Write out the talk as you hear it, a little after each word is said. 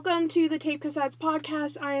Welcome to the Tape Cassettes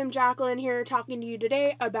podcast. I am Jacqueline here talking to you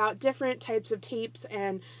today about different types of tapes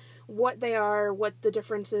and what they are, what the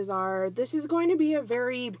differences are. This is going to be a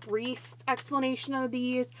very brief explanation of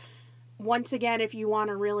these. Once again, if you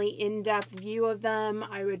want a really in-depth view of them,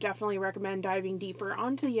 I would definitely recommend diving deeper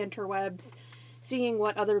onto the interwebs, seeing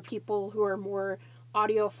what other people who are more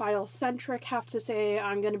audiophile-centric have to say.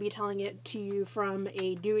 I'm going to be telling it to you from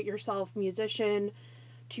a do-it-yourself musician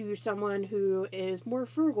to someone who is more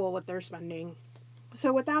frugal with their spending.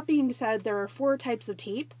 So with that being said, there are 4 types of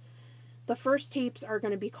tape. The first tapes are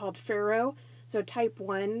going to be called Ferro. So type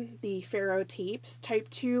 1, the Ferro tapes. Type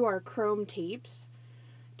 2 are Chrome tapes.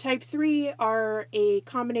 Type 3 are a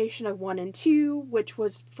combination of 1 and 2, which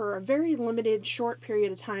was for a very limited short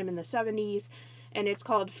period of time in the 70s, and it's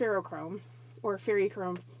called Ferrochrome, or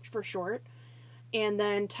Ferrichrome for short. And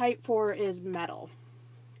then type 4 is metal.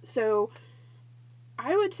 So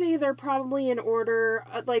I would say they're probably in order,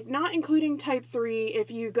 like not including type 3, if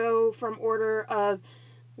you go from order of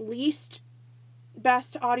least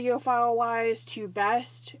best audiophile wise to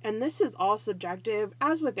best, and this is all subjective,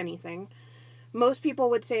 as with anything. Most people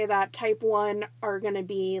would say that type 1 are going to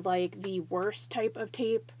be like the worst type of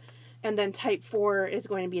tape, and then type 4 is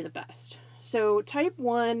going to be the best. So type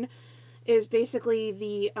 1 is basically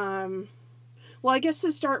the, well, I guess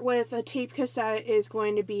to start with, a tape cassette is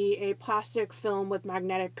going to be a plastic film with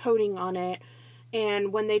magnetic coating on it.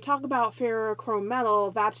 And when they talk about ferrochrome metal,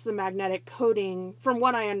 that's the magnetic coating, from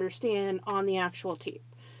what I understand, on the actual tape.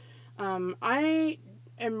 I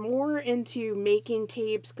am more into making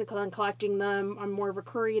tapes than collecting them. I'm more of a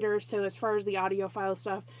curator, so as far as the audiophile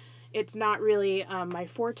stuff, it's not really my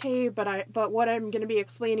forte. But what I'm going to be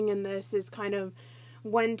explaining in this is kind of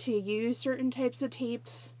when to use certain types of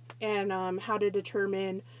tapes, and how to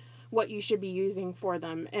determine what you should be using for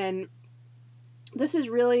them. And this is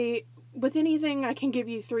really, with anything, I can give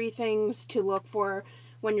you 3 things to look for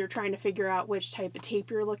when you're trying to figure out which type of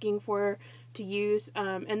tape you're looking for to use.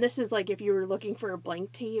 And this is like if you were looking for a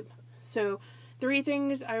blank tape. So 3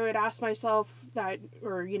 things I would ask myself that,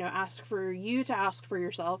 or, ask for you to ask for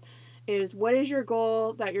yourself, is what is your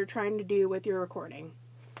goal that you're trying to do with your recording?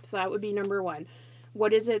 So that would be number 1.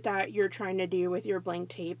 What is it that you're trying to do with your blank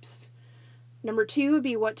tapes? Number 2 would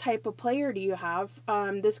be what type of player do you have?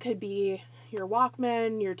 This could be your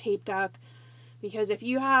Walkman, your tape deck, because if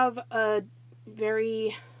you have a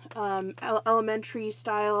very elementary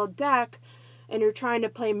style deck and you're trying to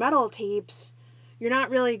play metal tapes, you're not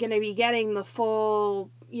really going to be getting the full,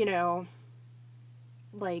 you're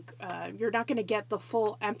not going to get the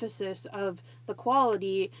full emphasis of the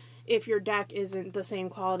quality if your deck isn't the same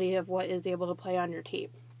quality of what is able to play on your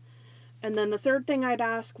tape. And then the third thing I'd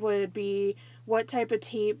ask would be, what type of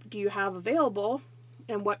tape do you have available,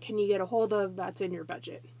 and what can you get a hold of that's in your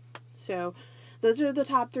budget? So those are the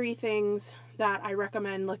top 3 things that I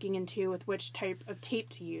recommend looking into with which type of tape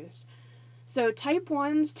to use. So type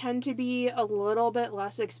 1s tend to be a little bit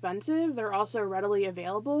less expensive. They're also readily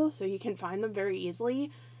available, so you can find them very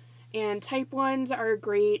easily. And type 1s are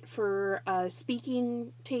great for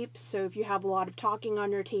speaking tapes, so if you have a lot of talking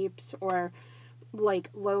on your tapes, or like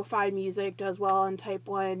lo-fi music does well on type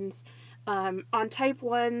 1s. On type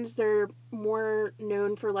 1s, they're more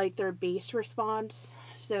known for like their bass response.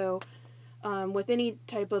 So with any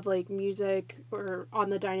type of like music or on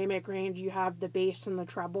the dynamic range, you have the bass and the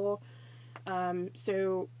treble.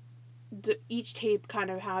 So each tape kind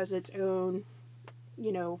of has its own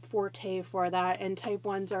forte for that, and type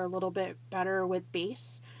 1s are a little bit better with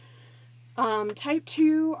bass. Type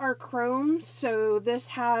 2 are Chrome, so this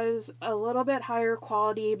has a little bit higher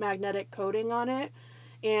quality magnetic coating on it,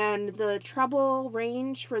 and the treble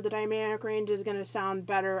range for the dynamic range is going to sound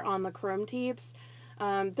better on the Chrome tapes.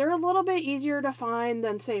 They're a little bit easier to find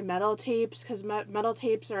than, say, metal tapes, because metal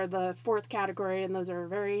tapes are the 4th category, and those are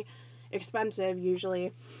very expensive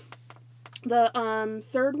usually. The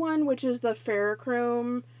 3rd one, which is the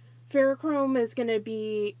Ferrochrome is going to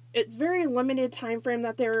be, it's very limited time frame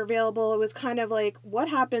that they're available. It was kind of like, what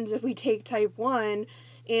happens if we take type 1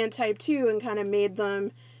 and type 2 and kind of made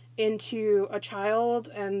them into a child,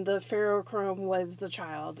 and the Ferrochrome was the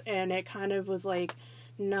child, and it kind of was like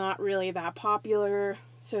not really that popular.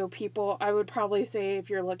 So people, I would probably say, if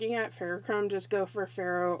you're looking at Ferrochrome, just go for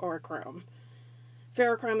Ferro or Chrome.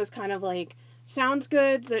 Ferrochrome is kind of like, sounds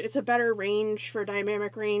good, it's a better range for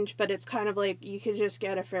dynamic range, but it's kind of like you could just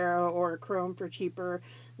get a Ferro or a Chrome for cheaper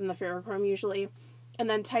than the Ferrochrome usually. And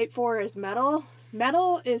then type 4 is metal.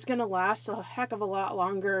 Metal is going to last a heck of a lot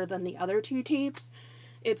longer than the other 2 tapes.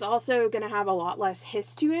 It's also going to have a lot less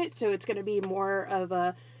hiss to it, so it's going to be more of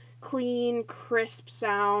a clean, crisp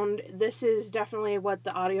sound. This is definitely what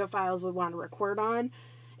the audiophiles would want to record on.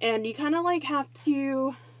 And you kind of like have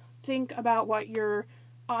to think about what your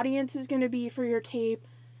audience is going to be for your tape.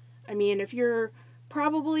 I mean, if you're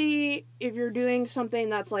doing something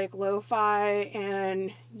that's like lo-fi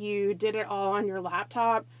and you did it all on your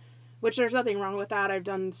laptop, which there's nothing wrong with that. I've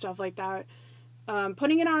done stuff like that.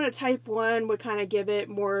 Putting it on a Type 1 would kind of give it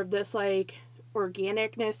more of this like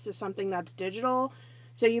organicness to something that's digital.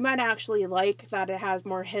 So you might actually like that it has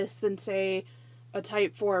more hiss than, say, a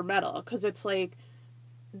Type 4 metal, because it's like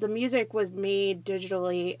the music was made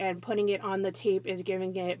digitally and putting it on the tape is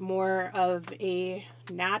giving it more of a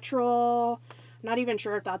natural, not even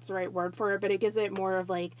sure if that's the right word for it, but it gives it more of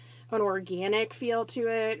like an organic feel to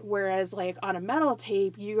it, whereas like on a metal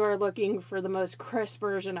tape you are looking for the most crisp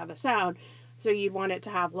version of a sound, so you'd want it to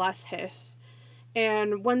have less hiss.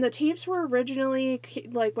 And when the tapes were originally,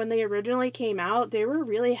 like when they originally came out, they were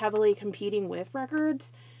really heavily competing with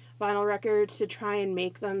vinyl records, to try and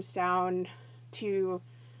make them sound to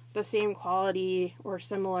the same quality or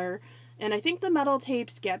similar. And I think the metal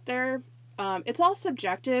tapes get there. It's all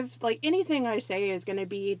subjective. Like anything I say is going to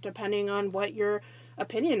be depending on what your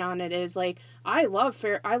opinion on it is. Like I love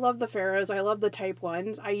the Pharaohs. I love the Type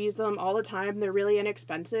 1s. I use them all the time. They're really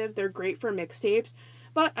inexpensive. They're great for mixtapes.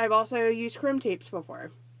 But I've also used Chrome tapes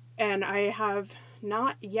before. And I have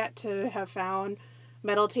not yet to have found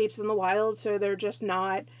metal tapes in the wild, so they're just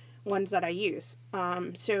not ones that I use.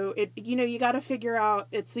 So you got to figure out,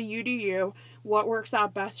 it's the you do you, what works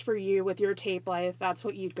out best for you with your tape life. That's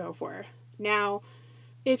what you'd go for. Now,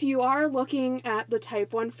 if you are looking at the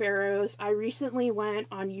Type 1 Pharaohs, I recently went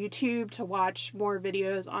on YouTube to watch more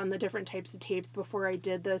videos on the different types of tapes before I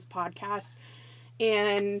did this podcast.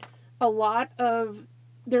 And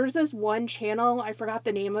there's this one channel, I forgot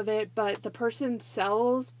the name of it, but the person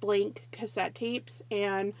sells blank cassette tapes,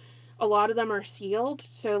 and a lot of them are sealed.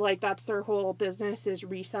 So, like, that's their whole business, is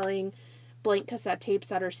reselling blank cassette tapes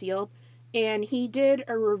that are sealed. And he did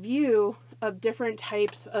a review of different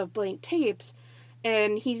types of blank tapes.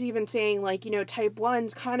 And he's even saying, like, Type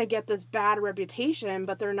 1s kind of get this bad reputation,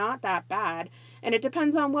 but they're not that bad. And it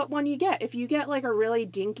depends on what one you get. If you get, like, a really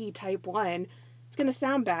dinky Type 1, it's going to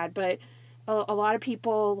sound bad, but a lot of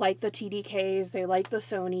people like the TDKs, they like the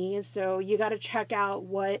Sonys, so you got to check out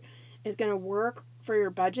what is going to work for your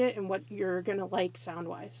budget and what you're going to like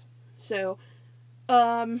sound-wise. So,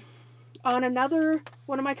 on another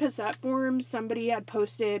one of my cassette forums, somebody had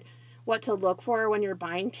posted what to look for when you're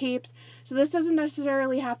buying tapes. So this doesn't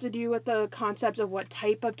necessarily have to do with the concept of what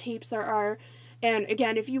type of tapes there are. And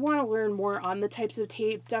again, if you want to learn more on the types of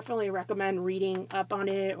tape, definitely recommend reading up on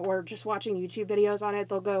it or just watching YouTube videos on it.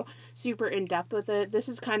 They'll go super in-depth with it. This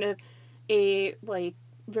is kind of a, like,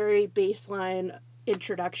 very baseline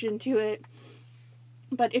introduction to it.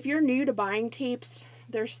 But if you're new to buying tapes,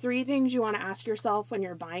 there's 3 things you want to ask yourself when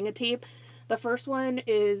you're buying a tape. The first one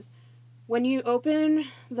is, when you open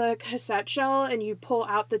the cassette shell and you pull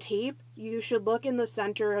out the tape, you should look in the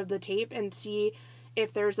center of the tape and see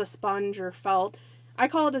if there's a sponge or felt. I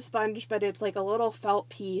call it a sponge, but it's like a little felt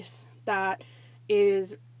piece that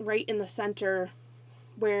is right in the center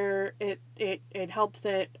where it helps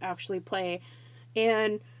it actually play.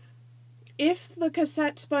 And if the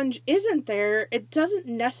cassette sponge isn't there, it doesn't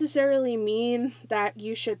necessarily mean that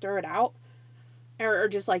you should throw it out or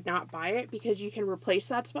just like not buy it, because you can replace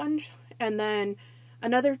that sponge. And then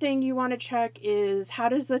another thing you want to check is, how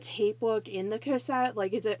does the tape look in the cassette?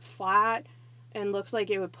 Like, is it flat and looks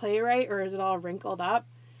like it would play right, or is it all wrinkled up?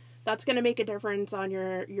 That's going to make a difference on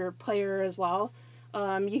your player as well.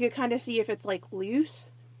 You could kind of see if it's like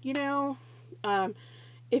loose,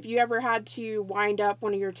 if you ever had to wind up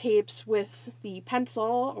one of your tapes with the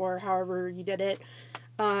pencil or however you did it,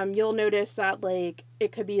 you'll notice that like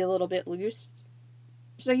it could be a little bit loose.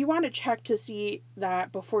 So you want to check to see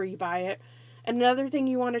that before you buy it. And another thing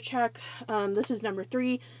you want to check, this is number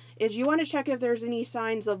 3, is you want to check if there's any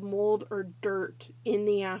signs of mold or dirt in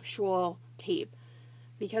the actual tape.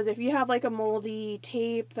 Because if you have like a moldy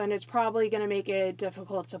tape, then it's probably going to make it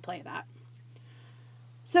difficult to play that.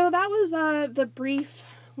 So that was the brief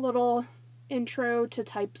little intro to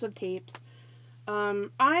types of tapes.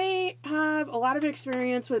 I have a lot of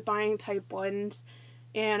experience with buying Type 1s.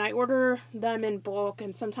 And I order them in bulk,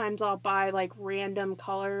 and sometimes I'll buy, like, random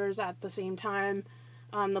colors at the same time.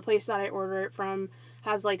 The place that I order it from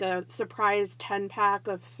has, like, a surprise 10-pack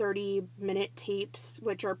of 30-minute tapes,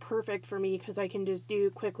 which are perfect for me because I can just do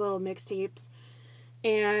quick little mixtapes.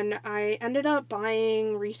 And I ended up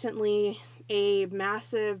buying recently a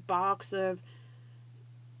massive box of,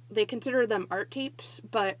 they consider them art tapes,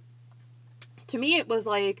 but to me it was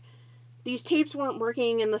like, these tapes weren't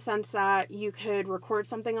working in the sense that you could record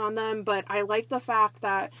something on them, but I like the fact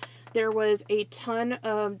that there was a ton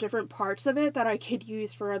of different parts of it that I could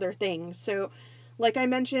use for other things. So, like I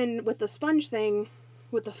mentioned with the sponge thing,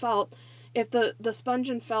 with the felt, if the sponge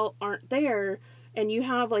and felt aren't there, and you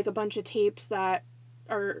have like a bunch of tapes that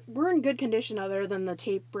were in good condition other than the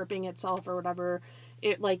tape ripping itself or whatever,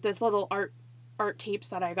 it like this little art tapes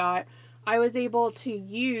that I got, I was able to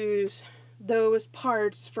use those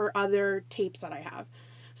parts for other tapes that I have.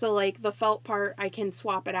 So like the felt part, I can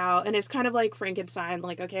swap it out, and it's kind of like Frankenstein,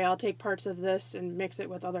 like, okay, I'll take parts of this and mix it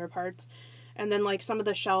with other parts. And then like some of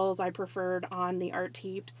the shells I preferred on the art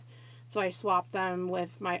tapes, so I swapped them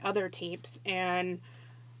with my other tapes. And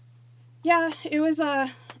yeah, it was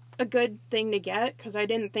a good thing to get, because I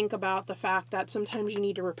didn't think about the fact that sometimes you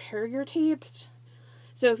need to repair your tapes.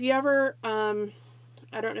 So if you ever,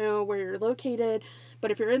 I don't know where you're located,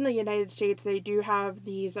 but if you're in the United States, they do have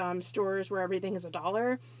these stores where everything is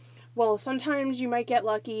 $1. Well, sometimes you might get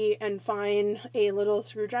lucky and find a little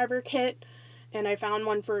screwdriver kit, and I found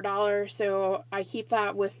one for $1, so I keep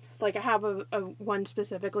that with, like, I have a one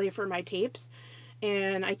specifically for my tapes,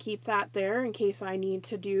 and I keep that there in case I need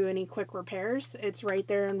to do any quick repairs. It's right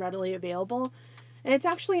there and readily available. And it's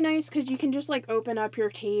actually nice because you can just like open up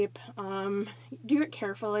your tape, do it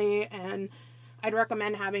carefully, and I'd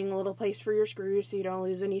recommend having a little place for your screws so you don't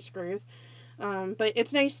lose any screws. But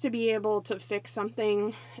it's nice to be able to fix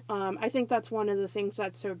something. I think that's one of the things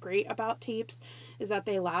that's so great about tapes, is that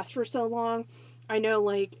they last for so long. I know,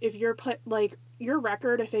 like, if you're your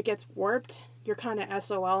record, if it gets warped, you're kind of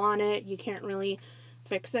SOL on it. You can't really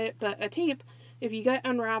fix it. But a tape, if you get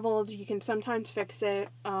unraveled, you can sometimes fix it.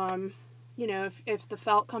 You know, if the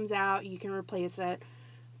felt comes out, you can replace it.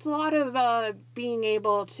 It's a lot of being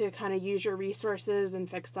able to kind of use your resources and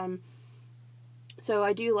fix them. So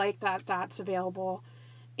I do like that that's available.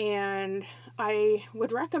 And I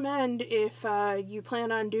would recommend, if you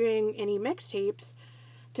plan on doing any mixtapes,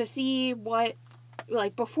 to see what,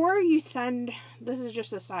 like, before you send, this is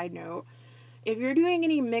just a side note, if you're doing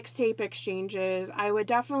any mixtape exchanges, I would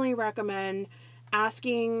definitely recommend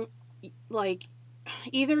asking, like,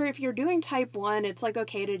 either if you're doing type 1, it's like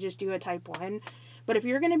okay to just do a type 1, but if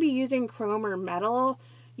you're going to be using chrome or metal,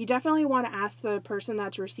 you definitely want to ask the person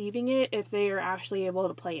that's receiving it if they are actually able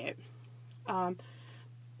to play it.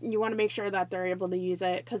 You want to make sure that they're able to use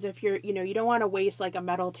it, because if you're, you don't want to waste like a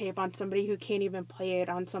metal tape on somebody who can't even play it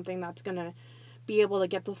on something that's going to be able to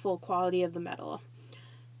get the full quality of the metal.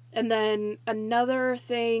 And then another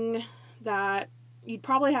thing that you'd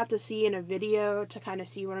probably have to see in a video to kind of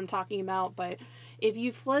see what I'm talking about, but if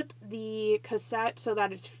you flip the cassette so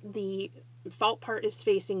that the felt part is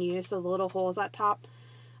facing you, so the little holes at top,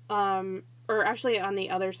 or actually on the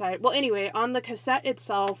other side. Well, anyway, on the cassette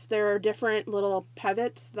itself, there are different little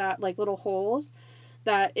pivots, that like little holes,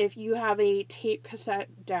 that if you have a tape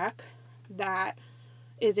cassette deck that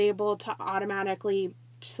is able to automatically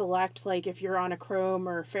select, like if you're on a chrome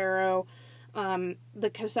or ferro, the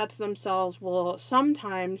cassettes themselves will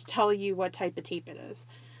sometimes tell you what type of tape it is.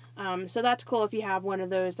 So that's cool if you have one of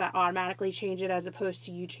those that automatically change it as opposed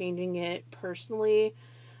to you changing it personally.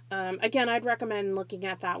 Again, I'd recommend looking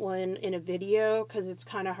at that one in a video, because it's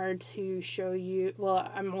kind of hard to show you.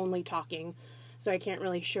 Well, I'm only talking, so I can't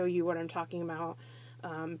really show you what I'm talking about.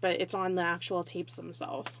 But it's on the actual tapes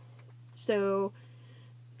themselves. So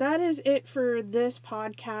that is it for this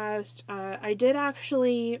podcast. I did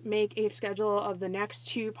actually make a schedule of the next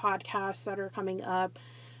 2 podcasts that are coming up.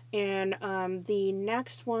 And the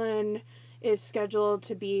next one is scheduled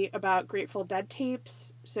to be about Grateful Dead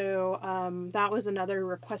tapes. So that was another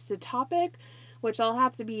requested topic, which I'll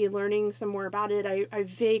have to be learning some more about it. I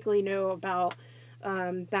vaguely know about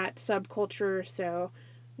that subculture, so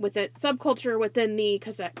subculture within the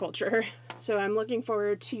cassette culture. So I'm looking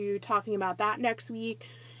forward to talking about that next week.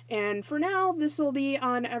 And for now, this will be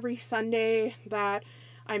on every Sunday that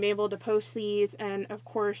I'm able to post these. And of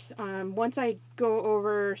course, once I go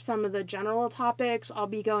over some of the general topics, I'll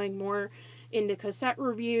be going more into cassette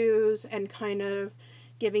reviews and kind of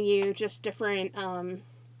giving you just different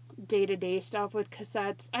day-to-day stuff with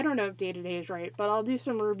cassettes. I don't know if day-to-day is right, but I'll do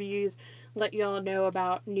some reviews, let you all know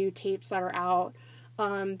about new tapes that are out.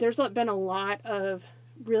 There's been a lot of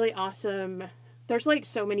really awesome, there's like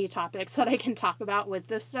so many topics that I can talk about with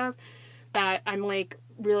this stuff that I'm like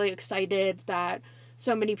really excited that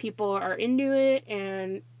so many people are into it.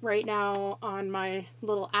 And right now on my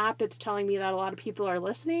little app, it's telling me that a lot of people are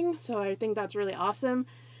listening, so I think that's really awesome.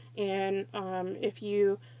 And if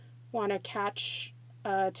you want to catch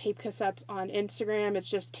tape cassettes on Instagram, it's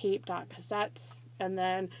just tape.cassettes. And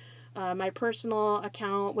then my personal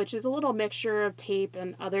account, which is a little mixture of tape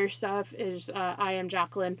and other stuff, is I am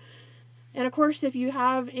Jacqueline. And of course, if you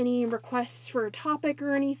have any requests for a topic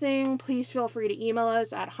or anything, please feel free to email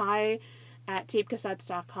us at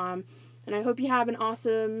hi@tapecassettes.com. And I hope you have an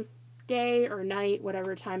awesome day or night,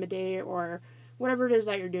 whatever time of day or whatever it is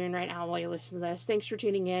that you're doing right now while you listen to this. Thanks for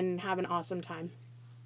tuning in and have an awesome time.